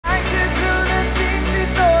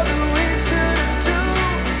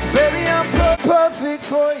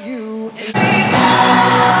for you.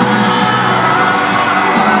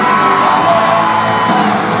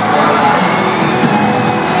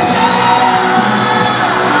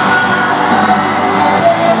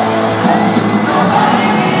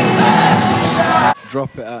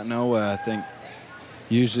 Drop it out of nowhere, I think.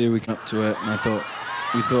 Usually we come up to it, and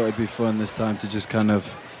we thought it'd be fun this time to just kind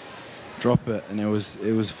of drop it, and it was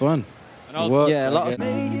fun. And also, yeah, a lot of.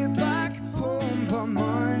 Made it back home by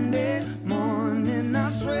Monday morning. I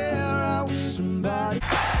swear I was somebody.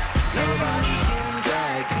 Nobody can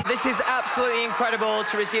drag me. This is absolutely incredible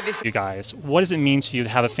to receive this. You guys, what does it mean to you to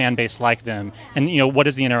have a fan base like them? And you know, what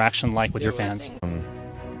is the interaction like with your fans?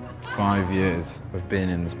 5 years of being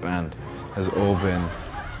in this band has all been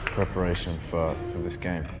preparation for this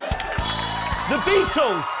game. the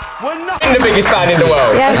Beatles were not the biggest band in the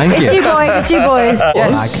world. Yeah, Thank it's you boys, it's you boys.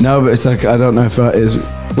 Yes. No, but it's like, I don't know if that is...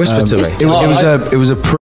 Whisper to me. It was a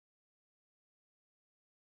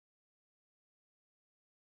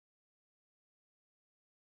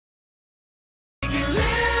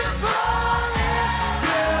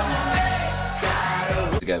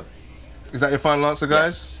Go. Is that your final answer,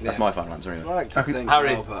 guys? Yes. That's my final answer anyway. I like to think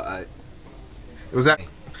Harry. no, but Was that?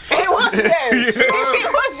 It was you!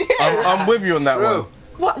 It was you! I'm with you on that one.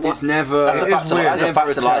 What? it's never, That's a fact to life. That's a never fact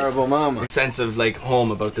a to life. terrible moment. Sense of like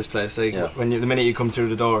home about this place. Like Yeah. when the minute you come through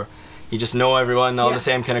the door, you just know everyone, all the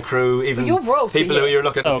same kind of crew, even You're royalty people who you're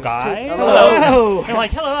looking. Hello, guys. Hello. You're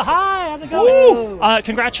like, hello, hi, how's it going? Congratulations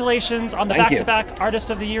Congratulations on the Thank you. back-to-back Artist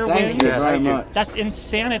of the Year Thank wins. you very much. That's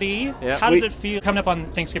insanity. Yeah. How does it feel coming up on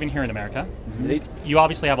Thanksgiving here in America? You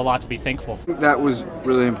obviously have a lot to be thankful for. That was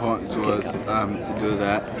really important to us to do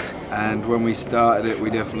that, and when we started it, we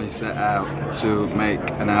definitely set out to make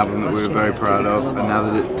an album that we were very proud of, and now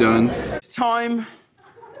that it's done, It's time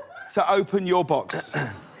to open your box.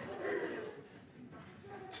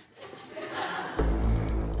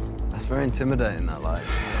 that's very intimidating. That like.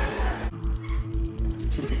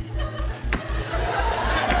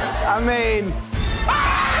 I mean,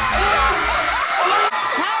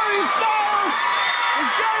 Harry Styles is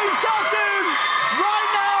getting tattooed right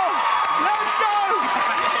now. Let's go.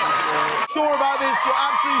 Sure about this? You're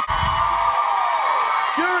absolutely.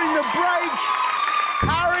 During the break,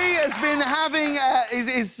 Harry has been having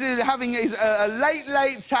a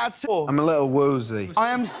late tattoo. I'm a little woozy.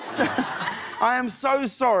 I am so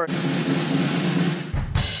sorry.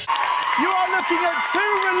 You are looking at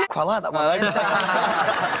two. Quite like that one.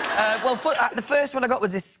 Well, the first one I got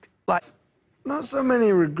was this, like... Not so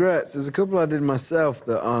many regrets. There's a couple I did myself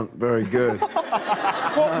that aren't very good.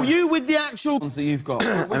 What, you with the actual ones that you've got?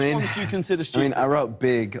 Which ones do you consider stupid? I wrote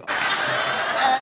Big.